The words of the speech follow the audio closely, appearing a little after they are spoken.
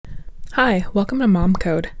Hi, welcome to Mom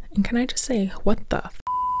Code. And can I just say, what the f?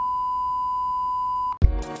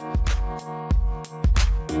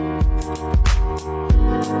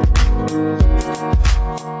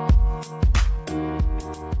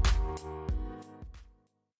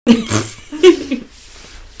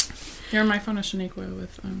 You're on my phone is Shaniqua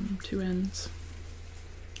with 2 N's.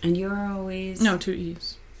 And you're always... No, 2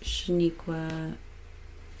 E's. Shaniqua...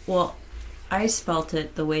 Well, I spelt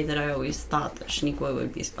it the way that I always thought that Shaniqua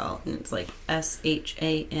would be spelled. And it's like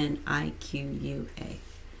Shaniqua.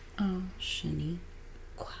 Oh. Shaniqua.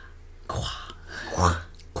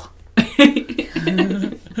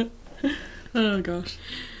 Oh gosh.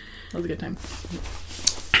 That was a good time.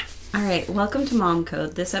 All right, welcome to Mom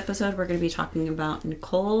Code. This episode we're going to be talking about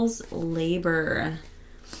Nicole's labor.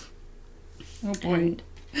 Oh boy. And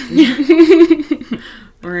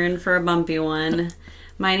we're in for a bumpy one.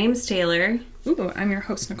 My name's Taylor. Ooh, I'm your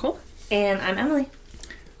host, Nicole. And I'm Emily.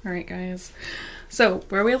 All right, guys. So,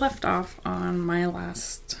 where we left off on my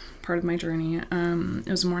last part of my journey, it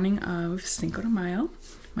was the morning of Cinco de Mayo,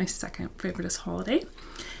 my second favoriteest holiday,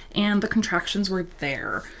 and the contractions were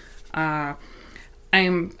there. I'm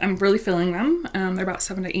really feeling them. They're about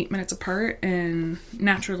 7 to 8 minutes apart, and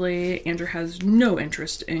naturally, Andrew has no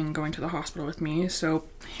interest in going to the hospital with me, so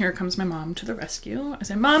here comes my mom to the rescue. I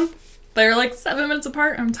say, Mom, they're like 7 minutes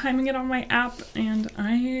apart. I'm timing it on my app, and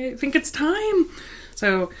I think it's time.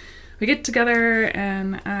 So we get together,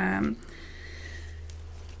 and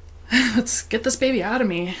let's get this baby out of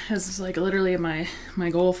me. This is like literally my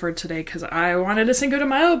goal for today, because I wanted a Cinco de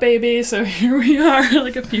Mayo baby. So here we are,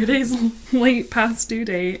 like a few days late past due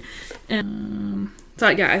date. And so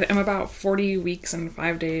yeah, I'm about 40 weeks and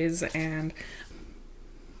 5 days, and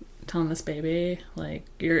telling this baby, like,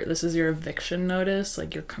 this is your eviction notice,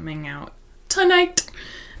 like, you're coming out tonight.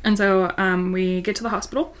 And so we get to the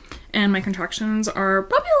hospital, and my contractions are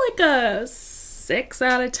probably like a 6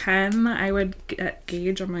 out of 10 I would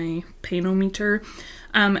gauge on my painometer,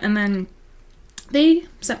 and then they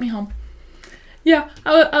sent me home. Yeah,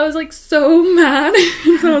 I was like so mad.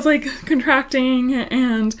 So I was like contracting,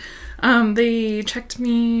 and they checked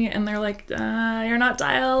me, and they're like, you're not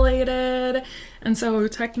dilated, and so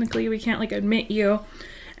technically we can't like admit you.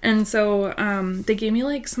 And so they gave me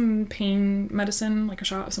like some pain medicine, like a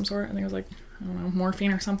shot of some sort. I think it was like, I don't know,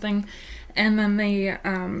 morphine or something. And then they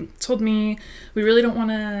told me, we really don't want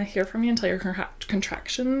to hear from you until your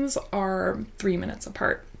contractions are 3 minutes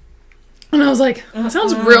apart. And I was like, that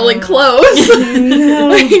sounds really close. No.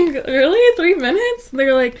 Like, really? 3 minutes?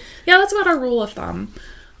 They're like, yeah, that's about our rule of thumb.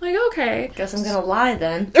 I'm like, okay. Guess I'm gonna lie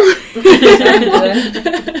then.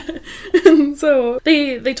 And so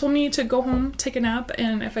they told me to go home, take a nap,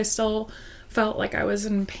 and if I still felt like I was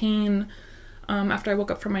in pain after I woke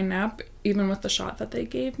up from my nap, even with the shot that they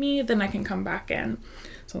gave me, then I can come back in.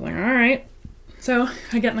 So I'm like, all right. So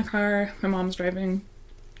I get in the car, my mom's driving,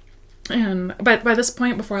 and by this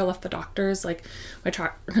point, before I left the doctor's, like, my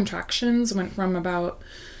contractions went from about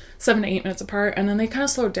 7 to 8 minutes apart, and then they kind of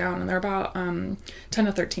slowed down, and they're about 10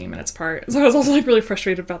 to 13 minutes apart. So I was also like really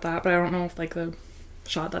frustrated about that, but I don't know if like the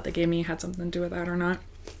shot that they gave me had something to do with that or not.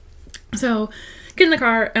 So get in the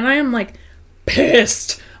car, and I am like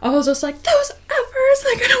pissed. I was just like, those effers,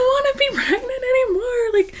 like, I don't want to be pregnant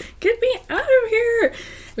anymore, like, get me out of here.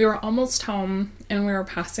 We were almost home, and we were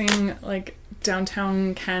passing like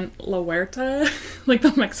downtown Kent, La Huerta, like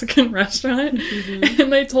the Mexican restaurant. Mm-hmm.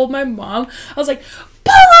 And I told my mom, I was like,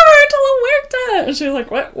 pull over to La Huerta. And she was like,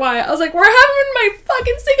 what? Why? I was like, we're having my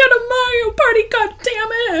fucking Cinco de Mayo party, god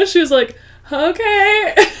damn it. And she was like,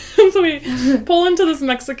 okay. So we pull into this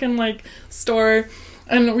Mexican like store,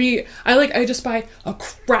 and I just buy a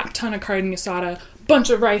crap ton of carne asada, bunch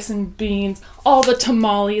of rice and beans, all the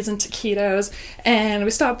tamales and taquitos, and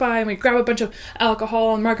we stop by and we grab a bunch of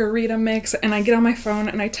alcohol and margarita mix, and I get on my phone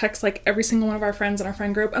and I text like every single one of our friends in our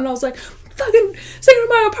friend group, and I was like, fucking Cinco de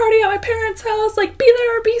Mayo party at my parents' house, like, be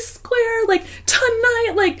there or be square, like,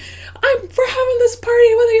 tonight, like, I'm for having this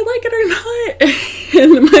party whether you like it or not.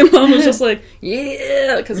 And my mom was just like,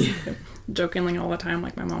 yeah, because jokingly all the time,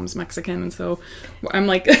 like, my mom's Mexican, and so I'm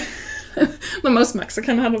like the most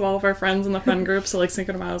Mexican out of all of our friends in the friend group, so like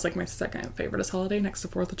Cinco de Mayo is like my second favoriteest holiday next to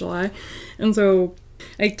 4th of July. And so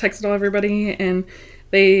I texted all everybody, and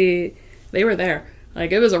they were there.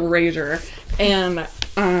 Like, it was a rager. And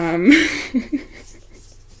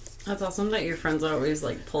That's awesome that your friends always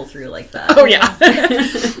like pull through like that. Oh yeah.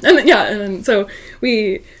 and so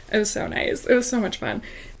it was so nice. It was so much fun.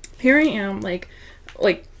 Here I am, like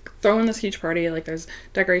throwing this huge party, like there's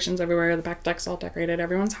decorations everywhere, the back deck's all decorated,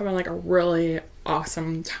 everyone's having like a really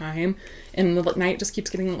awesome time, and the night just keeps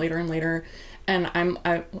getting later and later, And I'm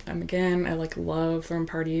again, I like love throwing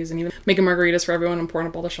parties and even making margaritas for everyone and pouring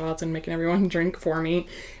up all the shots and making everyone drink for me.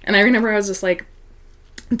 And I remember I was just like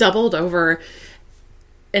doubled over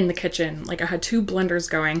in the kitchen. Like I had 2 blenders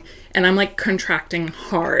going and I'm like contracting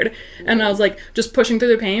hard. And I was like just pushing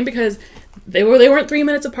through the pain because they weren't 3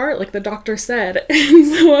 minutes apart like the doctor said. And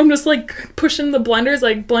so I'm just like pushing the blenders,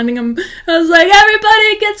 like blending them. I was like,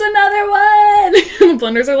 everybody gets another one. And the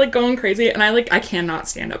blenders are like going crazy and I cannot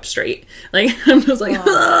stand up straight. Like I'm just like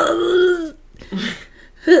okay,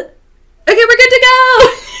 we're good to go.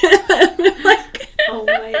 Like, oh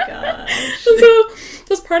my gosh. So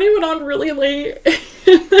this party went on really late.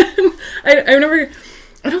 And then I remember,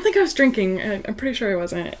 I don't think I was drinking. I'm pretty sure I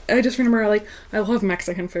wasn't. I just remember, like, I love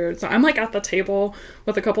Mexican food. So I'm, like, at the table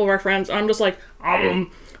with a couple of our friends. I'm just, like,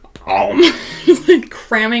 just, like,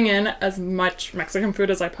 cramming in as much Mexican food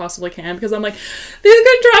as I possibly can. Because I'm like, these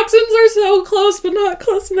contractions are so close, but not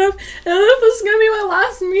close enough. And if this is going to be my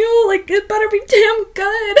last meal, like, it better be damn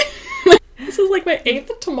good. This is, like, my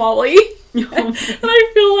 8th tamale. And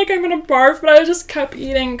I feel like I'm gonna barf, but I just kept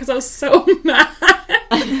eating because I was so mad.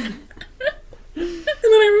 And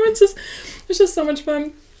then everyone's it's just so much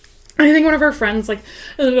fun. I think one of our friends, like,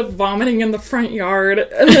 ended up vomiting in the front yard,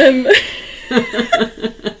 and then and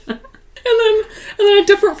then a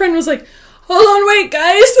different friend was like, hold on, wait,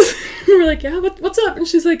 guys. And we're like, yeah, what's up? And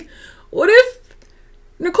she's like, what if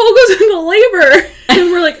Nicole goes into labor?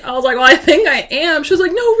 And we're like, I was like, well, I think I am. She was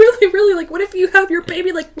like, no, really, like, what if you have your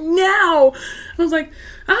baby, like, now? I was like,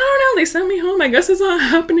 I don't know, they sent me home, I guess it's not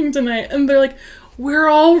happening tonight. And they're like, we're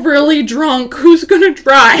all really drunk, who's gonna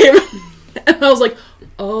drive? And I was like,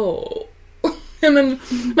 oh. And then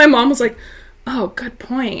my mom was like, oh, good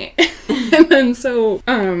point. And then so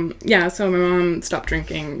my mom stopped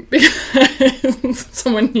drinking because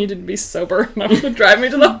someone needed to be sober enough to drive me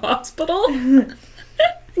to the hospital.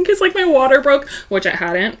 In case, like, my water broke, which it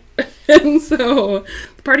hadn't. And so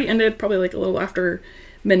the party ended probably, like, a little after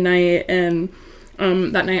midnight. And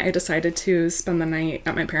that night I decided to spend the night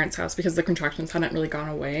at my parents' house because the contractions hadn't really gone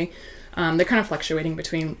away. They're kind of fluctuating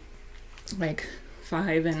between, like,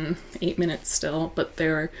 5 and 8 minutes still. But they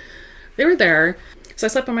were there. So I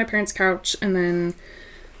slept on my parents' couch. And then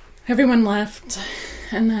everyone left.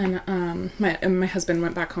 And then my husband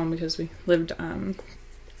went back home because we lived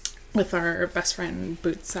with our best friend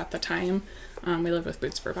Boots at the time. We lived with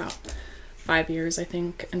Boots for about 5 years, I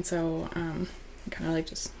think, and so kind of like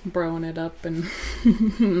just broing it up, and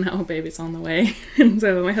now baby's on the way. And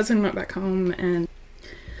so my husband went back home, and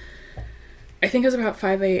I think it was about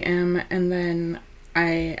 5 a.m. and then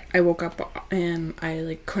I woke up and I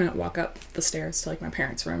like couldn't walk up the stairs to like my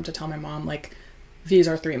parents' room to tell my mom like these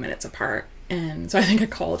are 3 minutes apart. And so I think I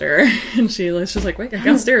called her, and she was just like, wait, you're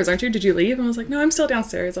downstairs, aren't you? Did you leave? And I was like, no, I'm still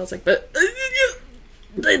downstairs. I was like, but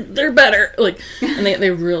they're better. Like, and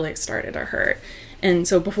they really started to hurt. And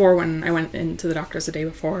so before, when I went into the doctor's the day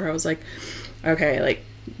before, I was like, okay, like,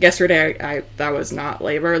 yesterday that was not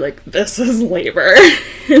labor. Like, this is labor.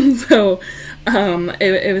 And so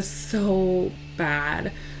it was so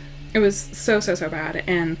bad. It was so bad.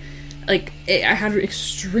 And, like, I had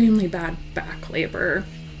extremely bad back labor.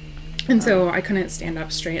 And so I couldn't stand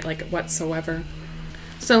up straight, like, whatsoever.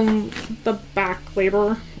 So the back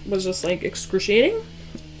labor was just, like, excruciating.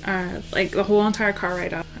 Like, the whole entire car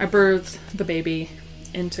ride up. I birthed the baby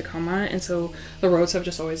in Tacoma, and so the roads have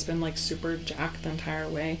just always been, like, super jacked the entire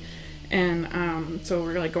way. And so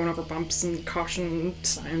we're, like, going over bumps and caution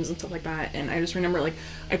signs and stuff like that. And I just remember, like,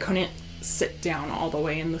 I couldn't sit down all the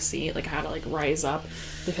way in the seat. Like, I had to, like, rise up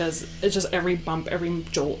because it's just every bump, every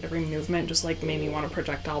jolt, every movement just, like, made me want to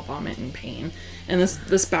projectile vomit in pain. And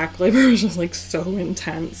this back labor was just, like, so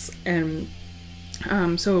intense. And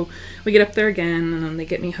so we get up there again, and then they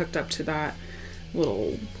get me hooked up to that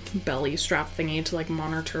little belly strap thingy to, like,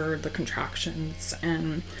 monitor the contractions.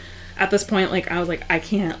 And at this point, like, I was like, I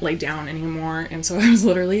can't lay down anymore. And so I was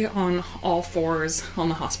literally on all fours on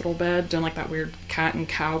the hospital bed doing, like, that weird cat and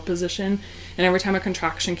cow position. And every time a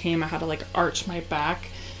contraction came, I had to, like, arch my back.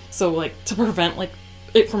 So, like, to prevent, like,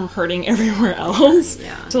 it from hurting everywhere else.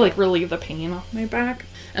 Yeah. To, like, relieve the pain off my back.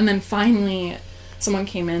 And then finally, someone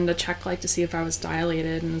came in to check, like, to see if I was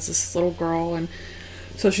dilated. And it's this little girl. And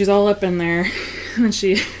so she's all up in there. And then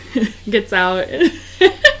she gets out.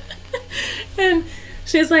 And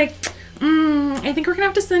she's like, I think we're gonna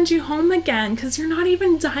have to send you home again because you're not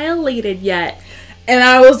even dilated yet. And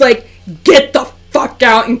I was like, get the fuck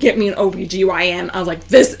out and get me an OBGYN. I was like,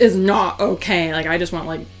 this is not okay. Like, I just went,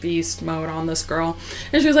 like, beast mode on this girl.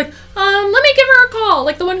 And she was like, let me give her a call,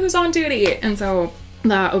 like, the one who's on duty. And so the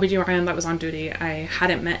OBGYN that was on duty, I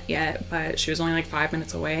hadn't met yet, but she was only, like, 5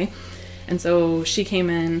 minutes away. And so she came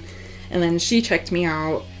in, And then she checked me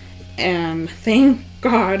out, and thank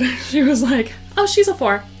God, she was like, oh, she's a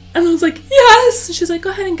 4. And I was like, yes! She's like, go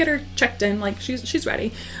ahead and get her checked in. Like, she's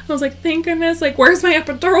ready. I was like, thank goodness. Like, where's my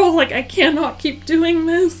epidural? Like, I cannot keep doing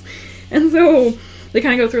this. And so they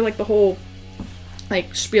kind of go through, like, the whole,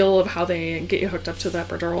 like, spiel of how they get you hooked up to the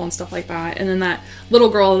epidural and stuff like that. And then that little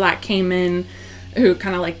girl that came in who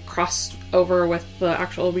kind of, like, crossed over with the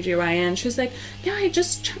actual OBGYN, she's like, yeah, I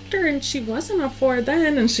just checked her and she wasn't a 4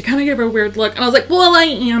 then. And she kind of gave her a weird look. And I was like, well, I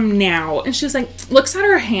am now. And she's like, looks at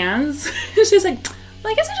her hands. And she's like,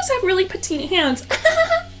 well, I guess I just have really petite hands.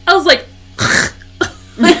 I was like,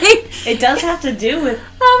 It does have to do with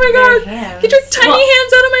oh my god, hands. get your tiny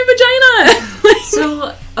hands out of my vagina.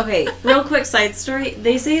 So, okay, real quick side story.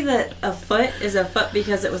 They say that a foot is a foot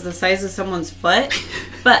because it was the size of someone's foot.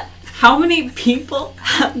 But how many people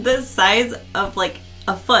have the size of, like,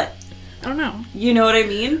 a foot? I don't know. You know what I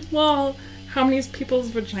mean? Well, how many people's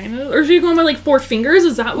vaginas? Or are you going by like 4 fingers?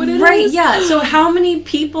 Is that what it is? Right, yeah. So how many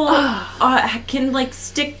people can, like,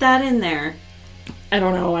 stick that in there? I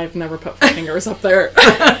don't know. I've never put 4 fingers up there.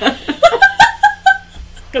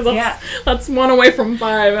 Because that's 1 away from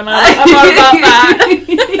 5, and I'm not about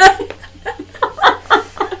that.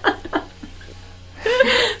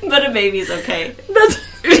 But a baby's okay. That's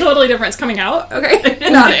totally different. It's coming out. Okay.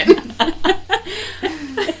 Not in.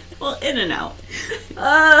 Well, in and out.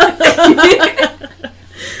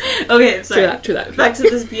 Okay, sorry. True that. Back to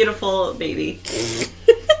this beautiful baby.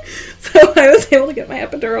 So I was able to get my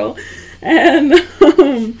epidural, and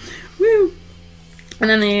woo. And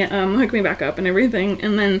then they hooked me back up and everything,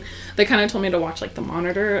 and then they kind of told me to watch, like, the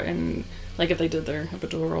monitor, and, like, if they did their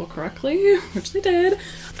epidural correctly, which they did,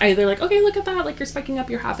 they're like, okay, look at that, like, you're spiking up,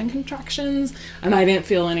 you're having contractions, and I didn't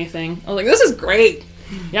feel anything. I was like, this is great.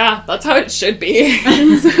 Yeah, that's how it should be.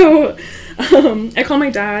 And so I called my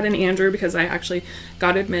dad and Andrew because I actually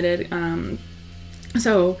got admitted.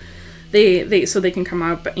 So they can come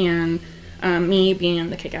up, and me being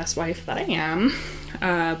the kick-ass wife that I am,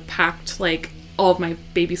 packed, like, all of my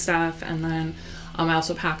baby stuff, and then I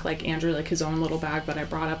also packed, like, Andrew, like, his own little bag that I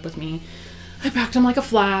brought up with me. I packed him, like, a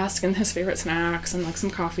flask and his favorite snacks and, like, some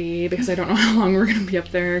coffee because I don't know how long we're going to be up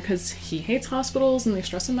there because he hates hospitals and they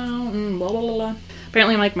stress him out and blah, blah, blah, blah.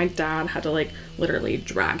 Apparently, like, my dad had to, like, literally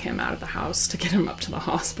drag him out of the house to get him up to the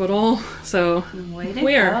hospital. So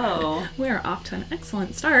we are off to an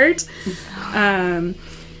excellent start. And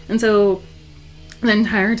so the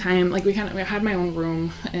entire time, like, we had my own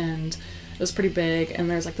room, and it was pretty big, and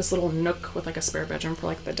there's, like, this little nook with, like, a spare bedroom for,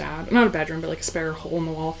 like, the dad. Not a bedroom, but, like, a spare hole in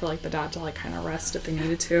the wall for, like, the dad to, like, kind of rest if they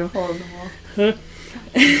needed to. Hole in the wall.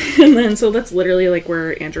 And then, so that's literally, like,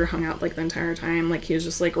 where Andrew hung out, like, the entire time. Like, he was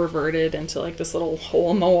just, like, reverted into, like, this little hole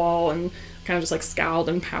in the wall and kind of just, like, scowled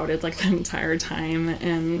and pouted, like, the entire time.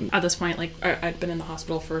 And at this point, like, I'd been in the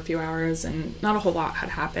hospital for a few hours, and not a whole lot had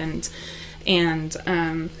happened. And,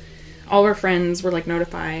 all our friends were, like,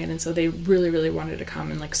 notified, and so they really, really wanted to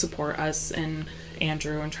come and, like, support us and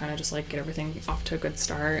Andrew and trying to just, like, get everything off to a good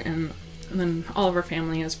start. And then all of our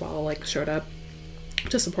family as well, like, showed up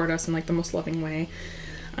to support us in, like, the most loving way.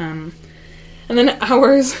 And then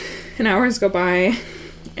hours and hours go by,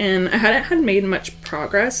 and I hadn't made much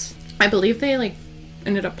progress. I believe they, like,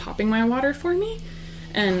 ended up popping my water for me,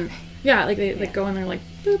 and yeah, like, they like, go in there, like,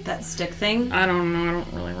 boop. That stick thing? I don't know, I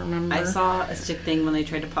don't really remember. I saw a stick thing when they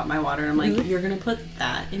tried to pop my water, and I'm like, you're gonna put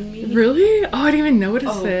that in me? Really? Oh, I didn't even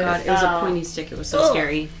notice it. Oh god, it was a pointy stick. It was so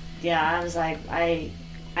scary. Yeah, I was like, I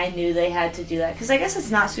knew they had to do that. Because I guess it's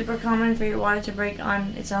not super common for your water to break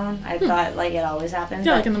on its own. I thought, like, it always happened.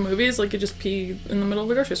 Yeah, like in the movies, like, you just pee in the middle of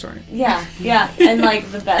the grocery store. Yeah. And, like,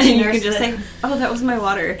 the best And nurse... you can just say, oh, that was my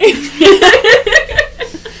water.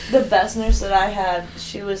 The best nurse that I had,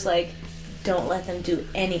 she was like, don't let them do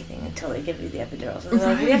anything until they give you the epidural. So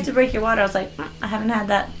they're like, we have to break your water. I was like, I haven't had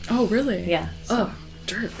that. Oh, really? Yeah. So. Oh,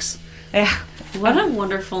 jerks. Yeah. What a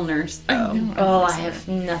wonderful nurse, though. I know. Oh, I have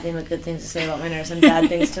nothing but good things to say about my nurse and bad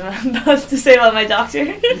things to say about my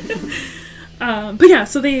doctor. But yeah,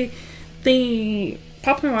 so they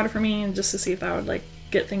popped my water for me and just to see if that would, like,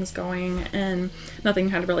 get things going, and nothing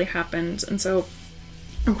had really happened. And so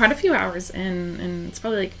I'm quite a few hours in, and it's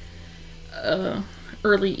probably, like,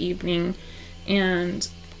 early evening, and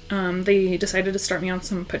they decided to start me on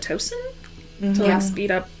some Pitocin to, like,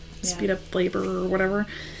 speed up labor or whatever.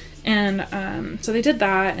 And so they did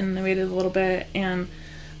that, and they waited a little bit, and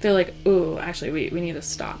they're like, ooh, actually, we need to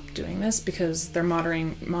stop doing this because they're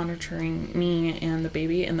monitoring me and the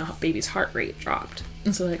baby, and the baby's heart rate dropped.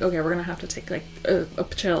 And so, like, okay, we're gonna have to take, like, a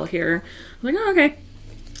chill here. I'm like, oh, okay.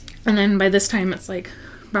 And then by this time, it's, like,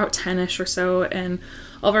 about 10-ish or so, and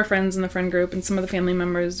all of our friends in the friend group and some of the family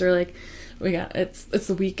members are like, it's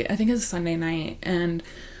the week, I think it's a Sunday night, and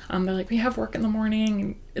they're like, we have work in the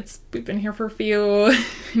morning, we've been here for a few, and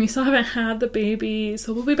you still haven't had the baby,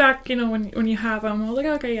 so we'll be back, when you have them. I was like,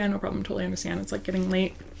 okay, yeah, no problem, totally understand, it's like getting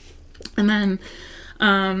late. And then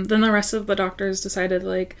the rest of the doctors decided,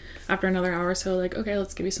 like, after another hour or so, like, okay,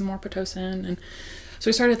 let's give you some more Pitocin. And so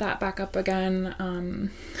we started that back up again. And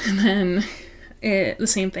then the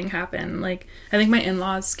same thing happened. Like, I think my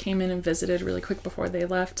in-laws came in and visited really quick before they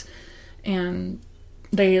left, and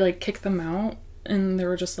they, like, kicked them out, and they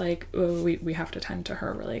were just like, oh, we have to tend to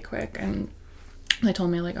her really quick. And they told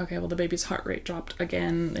me, like, okay, well, the baby's heart rate dropped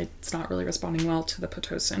again. It's not really responding well to the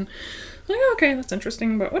Pitocin. I'm like, oh, okay, that's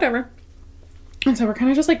interesting, but whatever. And so we're kind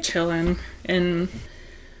of just, like, chilling, and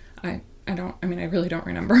I really don't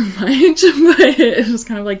remember much, but it was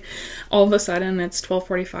kind of like, all of a sudden, it's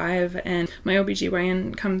 12:45, and my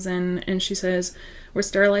OBGYN comes in, and she says, we're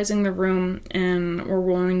sterilizing the room, and we're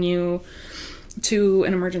rolling you to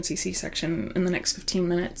an emergency C-section in the next 15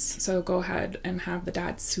 minutes, so go ahead and have the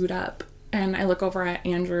dad suit up. And I look over at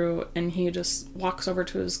Andrew, and he just walks over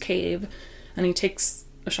to his cave, and he takes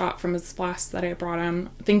a shot from his flask that I brought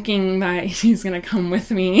him, thinking that he's gonna come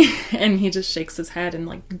with me, and he just shakes his head and,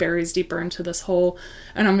 like, buries deeper into this hole,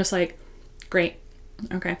 and I'm just like, great,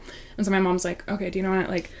 okay. And so my mom's like, okay, do you know what,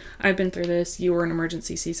 like, I've been through this, you were an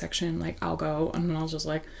emergency C-section, like, I'll go. And I was just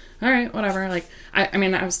like, all right, whatever. Like,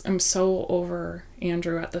 I'm so over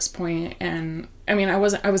Andrew at this point, and I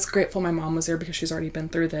was grateful my mom was there because she's already been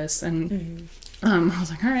through this, and I was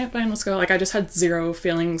like, all right, fine, let's go. Like, I just had zero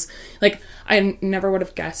feelings. Like, I never would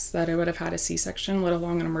have guessed that I would have had a C-section, let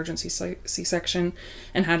alone an emergency C-section,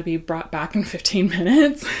 and had to be brought back in 15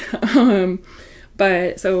 minutes.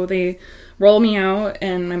 But so they roll me out,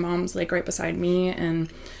 and my mom's, like, right beside me,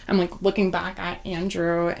 and I'm, like, looking back at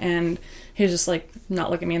Andrew, and he's just, like, not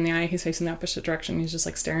looking me in the eye. He's facing the opposite direction. He's just,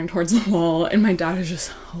 like, staring towards the wall, and my dad is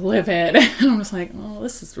just livid. And I'm just like, oh,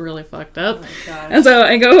 this is really fucked up. Oh my God. And so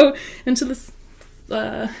I go into this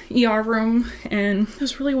ER room, and it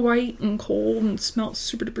was really white and cold and smelled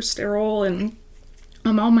super duper sterile, and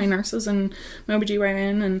all my nurses and my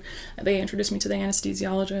OBGYN, and they introduced me to the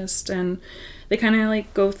anesthesiologist, and they kind of,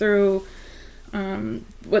 like, go through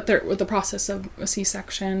what the process of a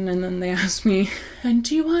C-section, and then they asked me, and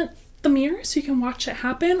do you want the mirror so you can watch it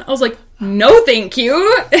happen? I was like, no thank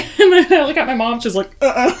you. And then I look at my mom, she's like,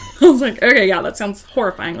 I was like, okay, yeah, that sounds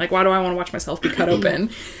horrifying, like, why do I want to watch myself be cut open?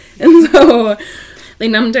 And so they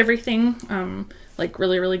numbed everything, like,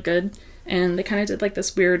 really, really good, and they kind of did, like,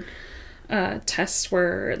 this weird test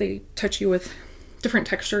where they touch you with different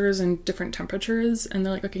textures and different temperatures, and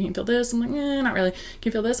they're like, okay, can you feel this? I'm like, not really. Can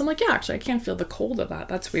you feel this? I'm like, yeah, actually, I can feel the cold of that.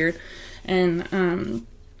 That's weird. And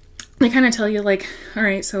they kind of tell you, like, all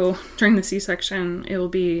right, so during the C-section,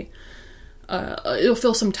 it'll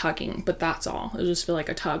feel some tugging, but that's all. It'll just feel like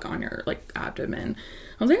a tug on your, like, abdomen.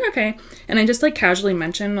 I was like, okay. And I just, like, casually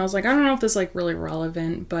mentioned, I was like, I don't know if this is, like, really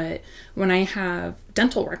relevant, but when I have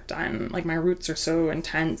dental work done, like, my roots are so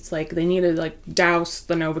intense, like, they need to, like, douse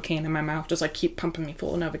the Novocaine in my mouth, just, like, keep pumping me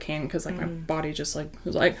full of Novocaine, because, like, my body just, like,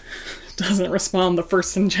 was like, doesn't respond the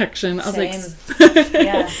first injection. I was like,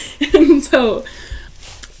 yeah. And so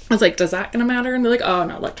I was like, does that gonna matter? And they're like, oh,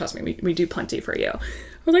 no, like, trust me, we do plenty for you. I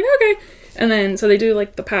was like, okay. And then, so they do,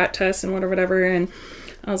 like, the PAT test and whatever, and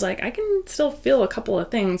I was like, I can still feel a couple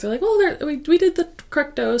of things. They're like, well, we did the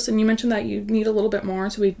correct dose, and you mentioned that you need a little bit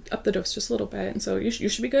more, so we upped the dose just a little bit, and so you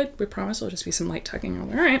should be good. We promise it'll just be some light tugging. I was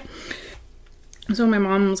like, all right. So my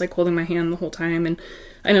mom was, like, holding my hand the whole time, and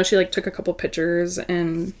I know she, like, took a couple pictures,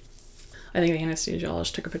 and I think the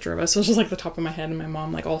anesthesiologist took a picture of us, so it was just, like, the top of my head, and my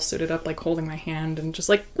mom, like, all suited up, like, holding my hand, and just,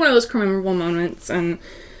 like, one of those memorable moments. And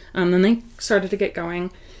then they started to get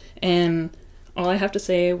going, and all I have to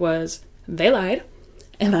say was, they lied.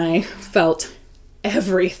 And I felt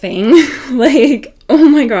everything. Like, oh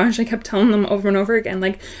my gosh, I kept telling them over and over again,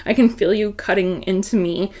 like, I can feel you cutting into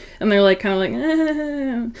me. And they're like, kind of like,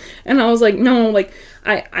 and I was like, no, like,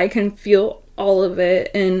 I can feel all of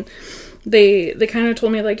it. And they kind of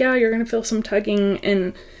told me, like, yeah, you're going to feel some tugging.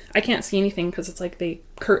 And I can't see anything because it's like they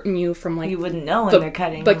curtain you from, like, you wouldn't know when they're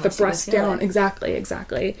cutting. Like, the breast down.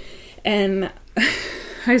 Exactly. And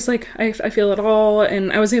I was like, I feel it all,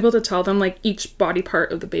 and I was able to tell them, like, each body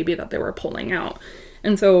part of the baby that they were pulling out.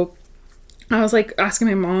 And so I was, like, asking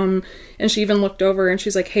my mom, and she even looked over, and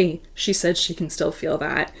she's like, hey, she said she can still feel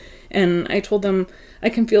that. And I told them, I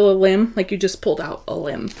can feel a limb, like, you just pulled out a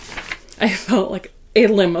limb. I felt like a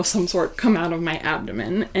limb of some sort come out of my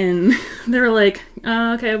abdomen, and they were like,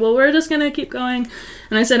 okay, well, we're just gonna keep going.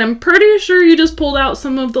 And I said, I'm pretty sure you just pulled out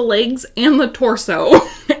some of the legs and the torso.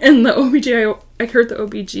 And I heard the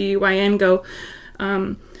OBGYN go,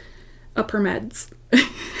 upper meds.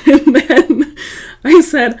 And then I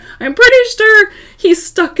said, I'm pretty sure he's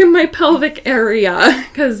stuck in my pelvic area,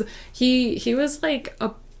 because he was like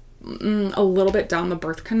a little bit down the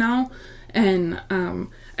birth canal, and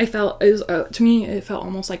I felt it was to me it felt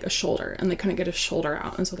almost like a shoulder, and they couldn't get his shoulder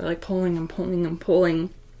out, and so they're like pulling and pulling and pulling,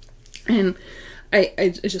 and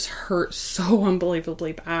it just hurt so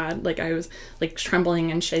unbelievably bad. Like I was like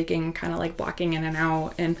trembling and shaking, kind of like blocking in and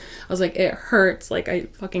out, and I was like, it hurts, like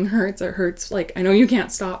it fucking hurts, it hurts, like I know you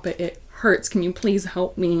can't stop, but it hurts, can you please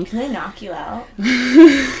help me? Can they knock you out?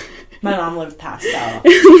 My mom would have passed out.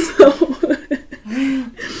 And so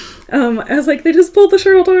I was like, they just pulled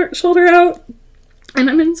the shoulder out, and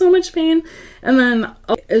I'm in so much pain. And then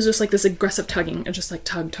it was just like this aggressive tugging. It just like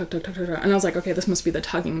tug. And I was like, okay, this must be the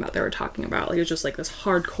tugging that they were talking about. Like it was just like this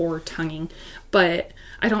hardcore tugging. But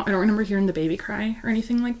I don't remember hearing the baby cry or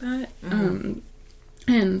anything like that. Mm-hmm.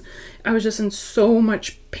 And I was just in so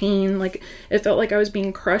much pain. Like it felt like I was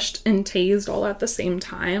being crushed and tased all at the same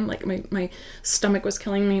time. Like my stomach was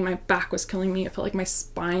killing me, my back was killing me. It felt like my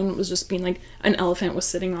spine was just being like an elephant was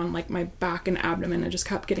sitting on like my back and abdomen. It just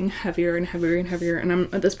kept getting heavier and heavier and heavier.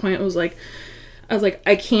 And at this point I was like,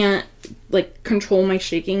 I can't like control my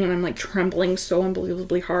shaking, and I'm like trembling so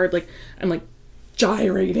unbelievably hard. Like I'm like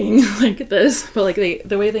gyrating like this, but like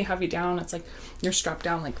the way they have you down, it's like you're strapped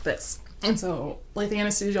down like this. And so, like, the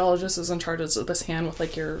anesthesiologist is in charge of this hand with,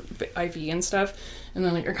 like, your IV and stuff. And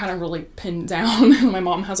then, like, you're kind of really pinned down. And my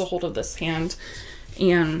mom has a hold of this hand.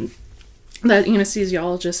 And that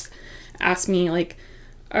anesthesiologist asked me, like,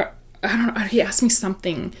 I don't know, he asked me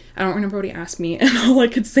something. I don't remember what he asked me. And all I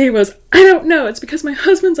could say was, I don't know. It's because my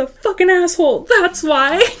husband's a fucking asshole. That's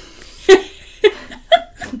why.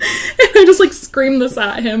 And I just like screamed this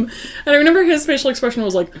at him, and I remember his facial expression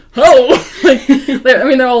was like, "Oh!" Like, I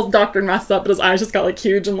mean, they're all doctored and messed up, but his eyes just got like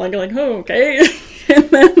huge and like, "Oh, okay." And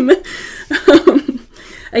then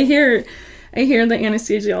I hear the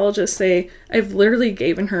anesthesiologist say, "I've literally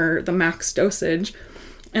given her the max dosage,"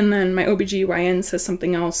 and then my OBGYN says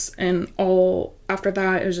something else, and all after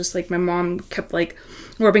that it was just like my mom kept like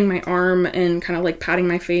rubbing my arm and kind of like patting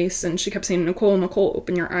my face, and she kept saying, Nicole,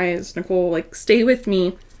 open your eyes, Nicole, like stay with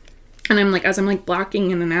me. And I'm like, as I'm like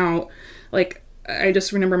blacking in and out, like I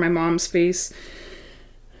just remember my mom's face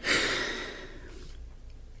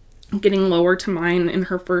getting lower to mine, and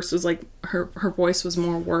her first was like her voice was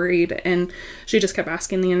more worried, and she just kept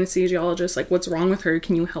asking the anesthesiologist like, what's wrong with her,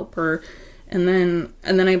 can you help her? And then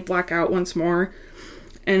I black out once more,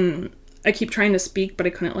 and I keep trying to speak, but I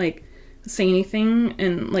couldn't like say anything,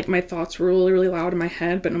 and like my thoughts were really, really loud in my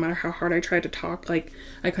head, but no matter how hard I tried to talk, like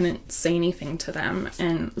I couldn't say anything to them.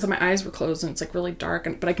 And so my eyes were closed, and it's like really dark,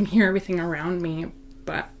 but I can hear everything around me,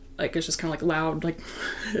 but like it's just kind of like loud, like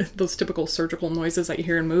those typical surgical noises that you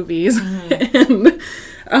hear in movies.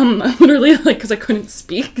 And literally, like, because I couldn't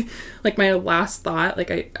speak, like my last thought,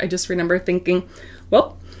 like I just remember thinking,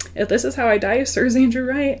 well, if this is how I die, serves Andrew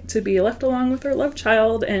right to be left along with her love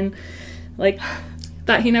child, and like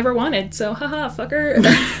that he never wanted, so haha, fucker.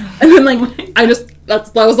 And then like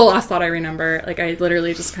that was the last thought I remember. Like I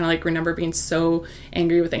literally just kind of like remember being so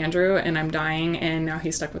angry with Andrew, and I'm dying, and now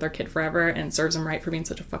he's stuck with our kid forever, and serves him right for being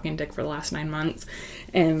such a fucking dick for the last 9 months.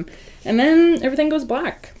 And then everything goes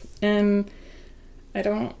black, and I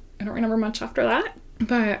don't remember much after that.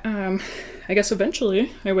 But I guess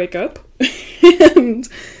eventually I wake up and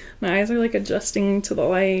my eyes are like adjusting to the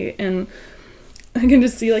light, and I can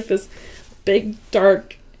just see like this big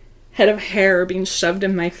dark head of hair being shoved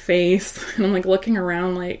in my face, and I'm like looking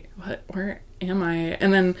around like, where am I?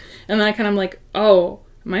 And then I kind of like, oh,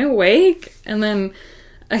 am I awake? And then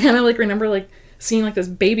I kind of like remember like seeing like this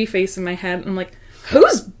baby face in my head, and I'm like,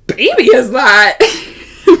 whose baby is that?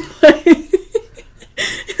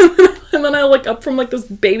 And then I look up from like this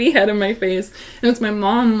baby head in my face, and it's my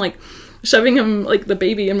mom like shoving him, like the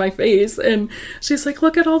baby, in my face, and she's like,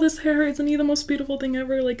 look at all this hair, isn't he the most beautiful thing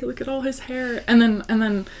ever, like look at all his hair. And then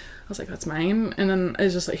I was like, that's mine. And then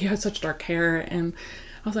it's just like, he had such dark hair, and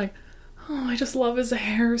I was like, oh, I just love his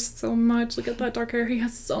hair so much, look at that dark hair, he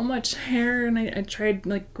has so much hair. And I tried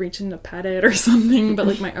like reaching to pet it or something, but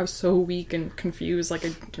like I was so weak and confused, like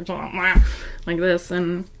like this,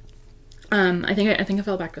 and I think I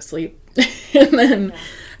fell back to sleep. And then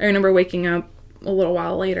I remember waking up a little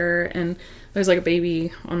while later, and there's like a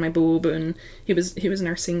baby on my boob, and he was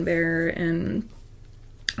nursing there, and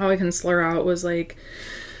all I can slur out was like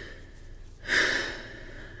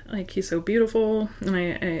he's so beautiful. And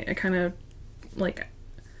I kind of like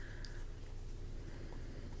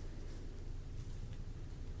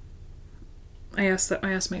I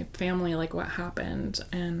asked my family like what happened,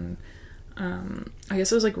 and I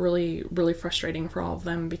guess it was like really, really frustrating for all of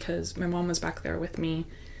them because my mom was back there with me,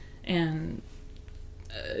 and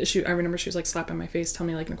I remember she was like slapping my face,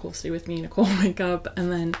 telling me like, Nicole, stay with me, Nicole, wake up,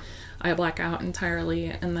 and then I black out entirely,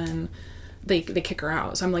 and then they kick her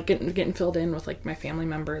out. So I'm like getting filled in with like my family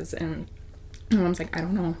members, and my mom's like, I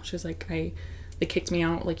don't know. She's like, they kicked me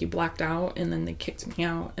out, like you blacked out, and then they kicked me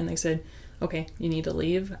out, and they said, okay, you need to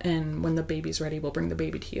leave, and when the baby's ready, we'll bring the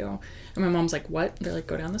baby to you. And my mom's like, what? They're like,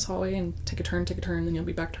 go down this hallway and take a turn, then you'll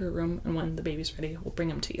be back to her room, and when the baby's ready, we'll bring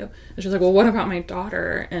him to you. And she's like, well, what about my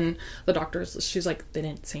daughter? And the doctors, she's like, they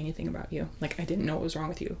didn't say anything about you. Like, I didn't know what was wrong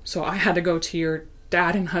with you. So I had to go to your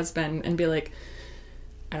dad and husband and be like,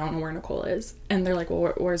 I don't know where Nicole is. And they're like,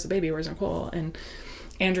 well, where's the baby? Where's Nicole? And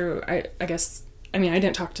Andrew, I guess, I mean, I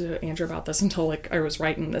didn't talk to Andrew about this until, like, I was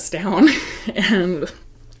writing this down. And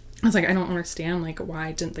I was like, I don't understand, like,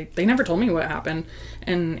 why didn't they never told me what happened.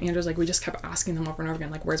 And Andrew's like, we just kept asking them over and over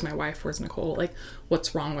again, like, where's my wife? Where's Nicole? Like,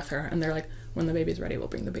 what's wrong with her? And they're like, when the baby's ready, we'll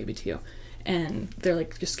bring the baby to you. And they're,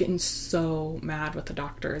 like, just getting so mad with the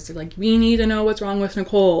doctors. They're like, we need to know what's wrong with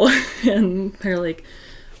Nicole. And they're like,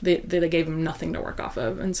 they gave him nothing to work off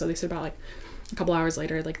of. And so they said about, like, a couple hours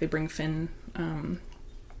later, like, they bring Finn,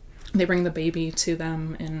 they bring the baby to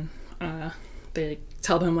them, and they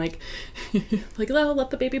tell them, like, like, oh, let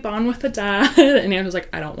the baby bond with the dad. And Andrew's like,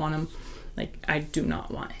 I don't want him. Like, I do not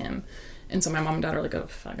want him. And so my mom and dad are like, oh,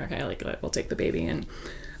 fuck, okay, like, we'll take the baby. And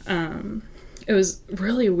it was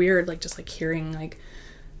really weird, like, just, like, hearing, like,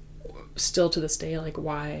 still to this day, like,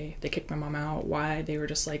 why they kicked my mom out, why they were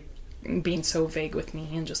just, like, being so vague with me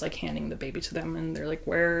and just, like, handing the baby to them. And they're like,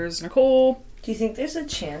 where's Nicole? Do you think there's a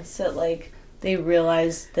chance that, like, they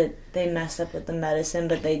realize that they messed up with the medicine,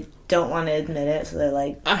 but they don't want to admit it, so they're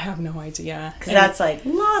like... I have no idea. Because that's like,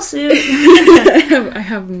 lawsuit! I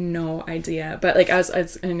have no idea. But, like,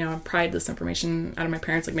 as you know, I pried this information out of my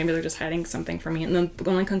parents, like, maybe they're just hiding something from me. And then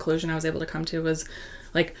the only conclusion I was able to come to was,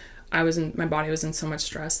 like, my body was in so much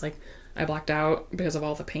stress, like, I blacked out because of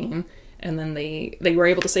all the pain. And then they were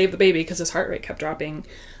able to save the baby because his heart rate kept dropping.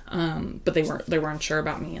 But they weren't sure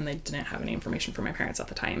about me, and they didn't have any information from my parents at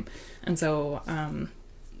the time. And so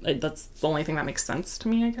that's the only thing that makes sense to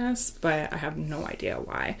me, I guess. But I have no idea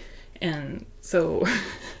why. And so,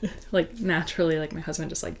 like, naturally, like, my husband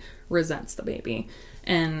just, like, resents the baby.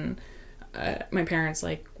 And my parents,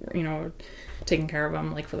 like, you know, taking care of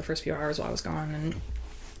him, like, for the first few hours while I was gone, and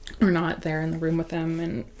we're not there in the room with them.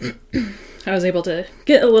 And I was able to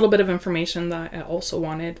get a little bit of information that I also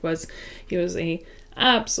wanted. Was he was a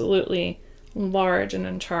absolutely large and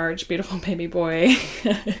in charge, beautiful baby boy.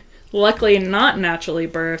 Luckily not naturally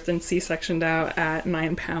birthed and C-sectioned out at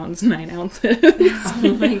 9 pounds, 9 ounces.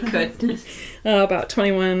 Oh my goodness. About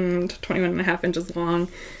 21 to 21 and a half inches long.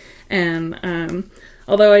 And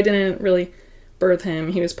although I didn't really birth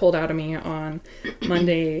him, he was pulled out of me on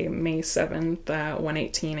Monday, May 7th at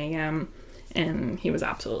 1:18 a.m. And he was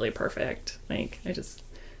absolutely perfect. Like, I just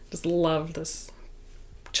love this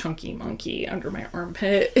chunky monkey under my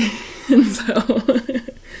armpit. And so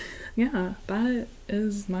yeah, that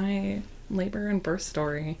is my labor and birth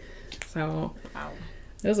story. So Wow.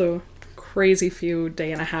 It was a crazy few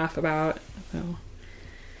day and a half about. So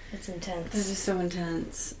That's intense. This is so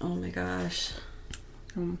intense. Oh my gosh.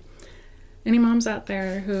 Any moms out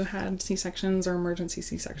there who had C-sections or emergency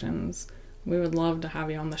C-sections, we would love to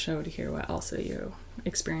have you on the show to hear what else you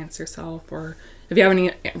experienced yourself, or if you have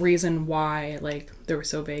any reason why, like, they were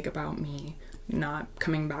so vague about me not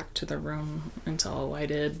coming back to the room until I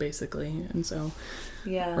did, basically. And so,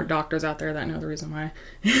 Yeah. or doctors out there that know the reason why.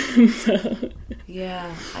 So.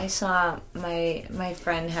 Yeah, I saw my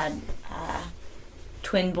friend had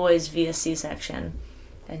twin boys via C-section,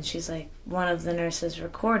 and she's like, one of the nurses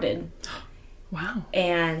recorded. Wow.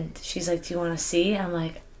 And she's like, do you want to see? I'm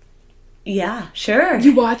like, yeah, sure.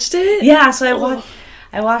 You watched it? Yeah, so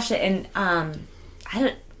I watched it, and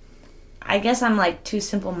I guess I'm like too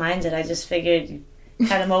simple-minded. I just figured you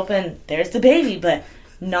had them open, there's the baby, but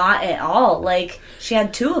not at all. Like, she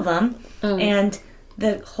had 2 of them, and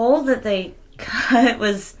the hole that they cut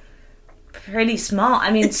was pretty small.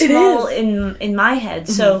 I mean, small in my head.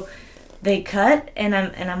 Mm-hmm. So they cut, and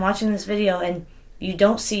I'm watching this video, and you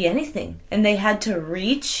don't see anything. And they had to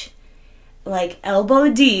reach, like,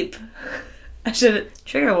 elbow deep. I should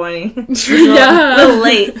trigger warning. Yeah. A little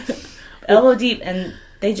late. Elbow deep, and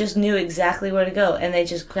they just knew exactly where to go. And they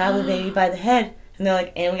just grabbed the baby by the head, and they're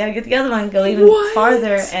like, and we gotta get the other one, go even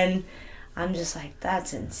farther. And I'm just like,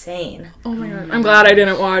 that's insane. Oh my god. I'm glad I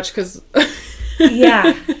didn't watch, because...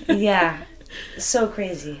 Yeah. So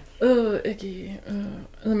crazy. Oh, icky.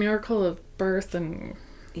 The miracle of birth and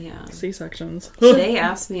Yeah. C-sections. They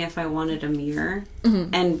asked me if I wanted a mirror.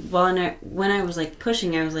 Mm-hmm. And when I was like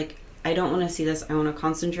pushing, I was like, I don't want to see this. I want to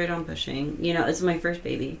concentrate on pushing. You know, it's my first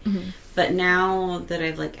baby. Mm-hmm. But now that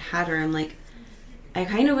I've like had her, I'm like, I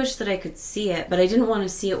kind of wish that I could see it, but I didn't want to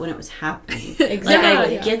see it when it was happening. Exactly.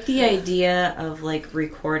 Like, I get the idea of, like,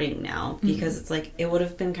 recording now, because it's, like, it would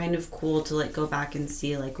have been kind of cool to, like, go back and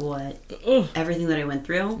see, like, everything that I went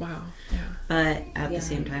through. Wow. Yeah. But at the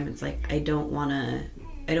same time, it's, like, I don't want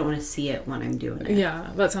to see it when I'm doing it.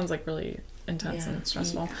 Yeah, that sounds, like, really intense and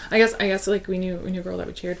stressful. I guess, like, we knew a girl that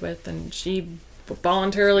we cheered with, and she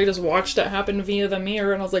voluntarily just watched it happen via the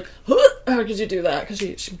mirror, and I was like, how could you do that? Because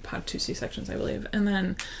she had 2 C-sections, I believe. And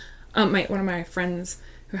then one of my friends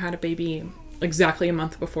who had a baby exactly a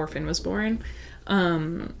month before Finn was born,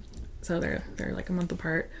 so they're like a month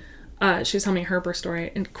apart, she was telling me her birth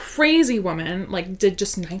story, and crazy woman, like, did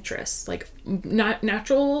just nitrous, like, not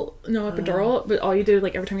natural, no epidural, but all you did,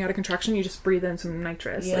 like, every time you had a contraction, you just breathe in some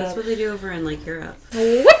nitrous. Yeah. That's what they do over in, like, Europe.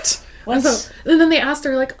 What? What? And then they asked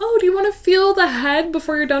her, like, oh, do you want to feel the head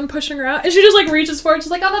before you're done pushing her out? And she just, like, reaches for it. She's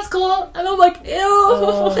like, oh, that's cool. And I'm like, ew.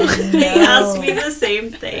 Oh, They asked me the same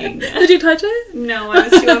thing. Did you touch it? No, I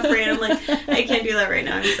was too afraid. I'm like, I can't do that right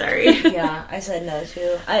now. I'm sorry. Yeah, I said no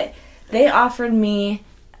too. They offered me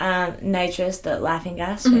nitrous, the laughing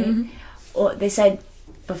gas, right? Mm-hmm. Or they said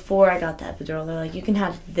before I got the epidural, they're like, you can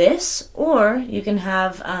have this, or you can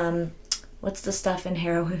have what's the stuff in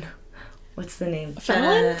heroin? What's the name?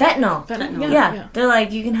 Fentanyl? Fentanyl. Yeah. They're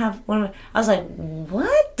like, you can have one. I was like,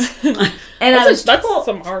 what? And that's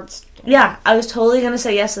some hard stuff. Yeah, I was totally gonna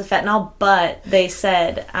say yes to the fentanyl, but they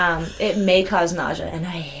said it may cause nausea, and I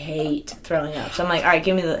hate throwing up. So I'm like, all right,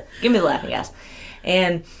 give me the laughing gas,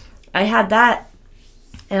 and I had that,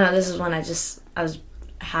 and this is when I was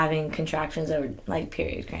having contractions that were like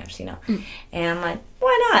period cramps, you know, and I'm like,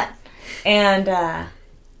 why not? And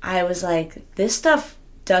I was like, this stuff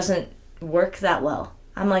doesn't work that well.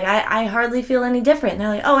 I'm like, I hardly feel any different. And they're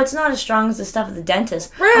like, oh, it's not as strong as the stuff at the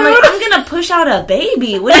dentist. I'm like, I'm gonna push out a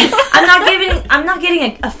baby. I'm not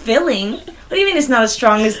getting a filling. What do you mean it's not as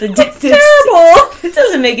strong as the dentist? Terrible. It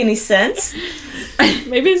doesn't make any sense.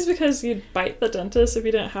 Maybe it's because you'd bite the dentist if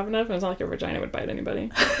you didn't have enough, and it's not like your vagina would bite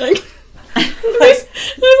anybody. Like, there's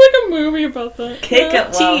like a movie about that. Kick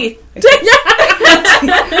up teeth.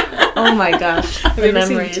 Oh my gosh. Have you ever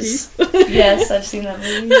seen Memories. Yes, I've seen that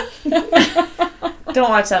movie. Don't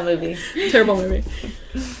watch that movie. Terrible movie.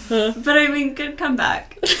 But I mean, good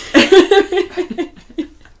comeback.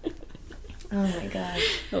 Oh my god.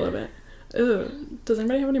 I love it. Ooh, does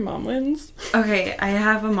anybody have any mom wins? Okay, I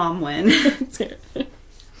have a mom win. Let's hear it.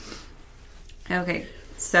 Okay,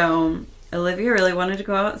 so Olivia really wanted to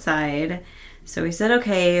go outside. So we said,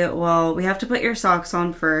 okay, well, we have to put your socks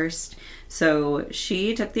on first. So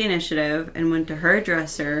she took the initiative and went to her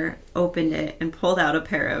dresser, opened it, and pulled out a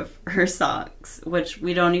pair of her socks, which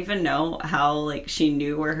we don't even know how, like, she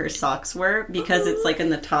knew where her socks were because it's, like, in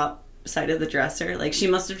the top side of the dresser. Like, she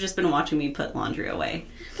must have just been watching me put laundry away.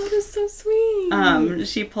 That is so sweet.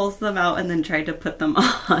 She pulls them out and then tried to put them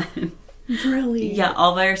on. Really? Yeah,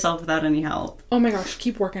 all by herself without any help. Oh my gosh,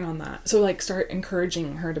 keep working on that. So, like, start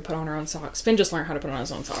encouraging her to put on her own socks. Finn just learned how to put on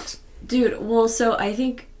his own socks. Dude, well, so I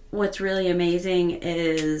think what's really amazing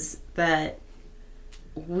is that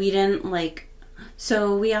we didn't, like...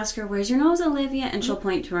 So we ask her, where's your nose, Olivia? And she'll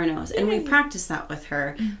point to her nose. And we practice that with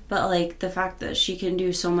her. But, like, the fact that she can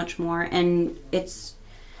do so much more. And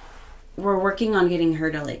we're working on getting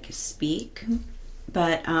her to, like, speak.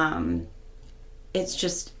 But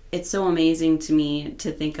it's so amazing to me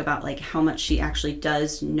to think about, like, how much she actually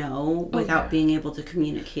does know without being able to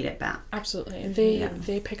communicate it back. Absolutely.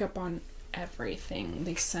 They pick up on everything.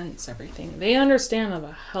 They sense everything. They understand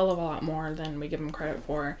a hell of a lot more than we give them credit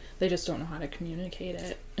for. They just don't know how to communicate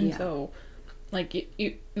it. And so, like,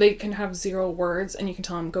 they can have 0 words, and you can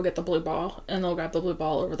tell them, go get the blue ball, and they'll grab the blue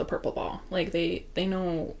ball over the purple ball. Like, they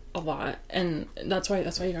know a lot, and that's why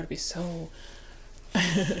you gotta be so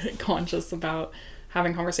conscious about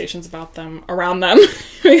having conversations about them around them.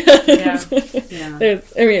 I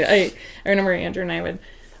mean, I remember Andrew and I would,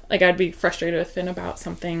 like, I'd be frustrated with Finn about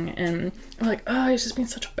something, and I'm like, oh, he's just being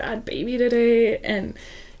such a bad baby today, and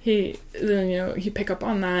he'd pick up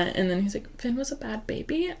on that, and then he's like, Finn was a bad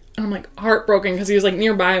baby? And I'm like, heartbroken, because he was, like,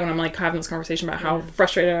 nearby when I'm, like, having this conversation about how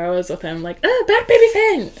frustrated I was with him, like, bad baby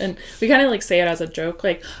Finn! And we kind of, like, say it as a joke,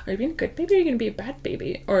 like, are you being a good baby, or are you going to be a bad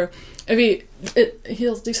baby? Or if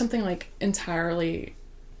he'll do something, like, entirely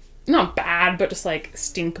not bad, but just like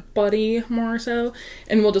stink buddy more so.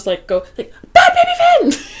 And we'll just like go like, bad baby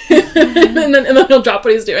Finn! and then he'll drop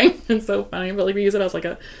what he's doing. It's so funny, but like we use it as like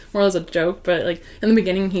more as a joke. But like in the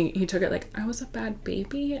beginning he took it like I was a bad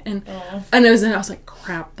baby, and I was like,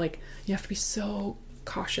 crap, like you have to be so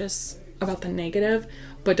cautious about the negative,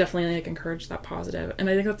 but definitely like encourage that positive. And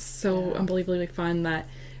I think that's so unbelievably fun that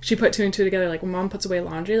she put 2 and 2 together. Like when Mom puts away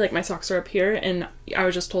laundry, like my socks are up here and I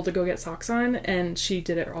was just told to go get socks on, and she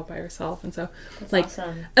did it all by herself. And so that's like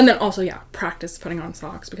awesome. And then also practice putting on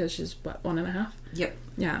socks, because she's what, 1.5? Yep.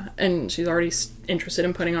 Yeah, and she's already interested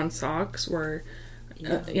in putting on socks, where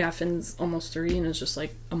Finn's almost 3, and it's just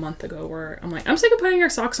like a month ago where I'm like, I'm sick of putting your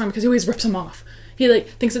socks on because he always rips them off. He like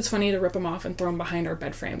thinks it's funny to rip them off and throw them behind our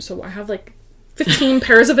bed frame. So I have like 15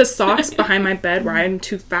 pairs of his socks behind my bed where I'm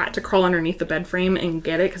too fat to crawl underneath the bed frame and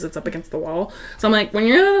get it because it's up against the wall. So I'm like, when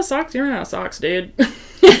you're out of socks, you're out of socks, dude.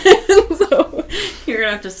 So you're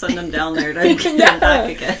gonna have to send them down there to get them back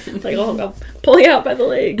again. Like, I'll pull you out by the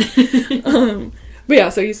legs. But yeah,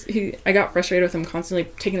 so I got frustrated with him constantly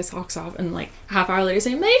taking his socks off, and like a half hour later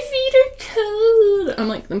saying, my feet are cold. I'm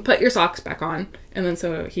like, then put your socks back on. And then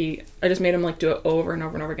so I just made him like do it over and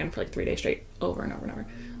over and over again for like 3 days straight, over and over and over.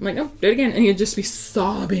 I'm like, no, do it again. And he'd just be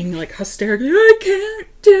sobbing like hysterically, I can't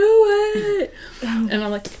do it. And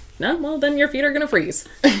I'm like, no, well then your feet are gonna freeze.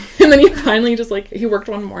 And then he finally just like, he worked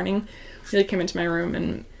one morning, he like came into my room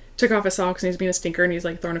and took off his socks, and he's being a stinker, and he's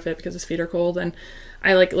like throwing a fit because his feet are cold. And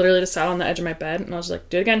I like literally just sat on the edge of my bed, and I was like,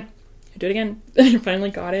 do it again. And he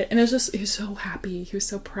finally got it, and he was so happy. He was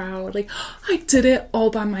so proud. Like, I did it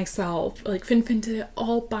all by myself. Like, Finn did it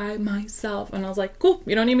all by myself. And I was like, cool,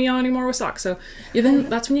 you don't need me on anymore with socks. So then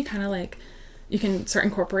that's when you kind of like, you can start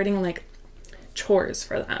incorporating like chores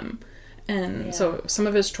for them. And so some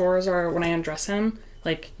of his chores are, when I undress him,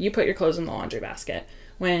 like, you put your clothes in the laundry basket.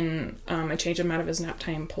 When I change him out of his nap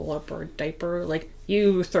time pull-up or diaper, like,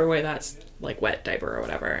 you throw away that like wet diaper or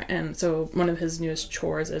whatever. And so one of his newest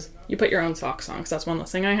chores is you put your own socks on, because that's one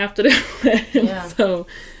less thing I have to do. So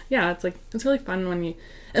it's like, it's really fun when you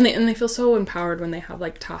and they feel so empowered when they have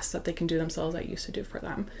like tasks that they can do themselves that I used to do for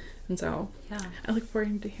them. And so I look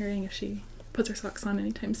forward to hearing if she puts her socks on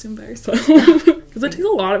anytime soon by herself, because it takes a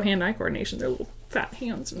lot of hand-eye coordination. They're little fat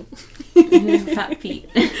hands and fat feet.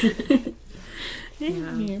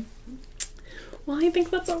 Yeah. Well, I think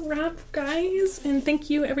that's a wrap, guys, and thank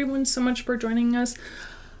you everyone so much for joining us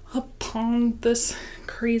upon this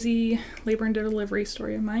crazy labor and delivery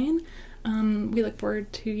story of mine. We look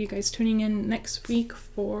forward to you guys tuning in next week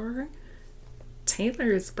for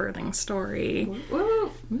Taylor's birthing story.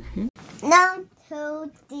 Now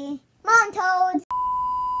to the Montoads.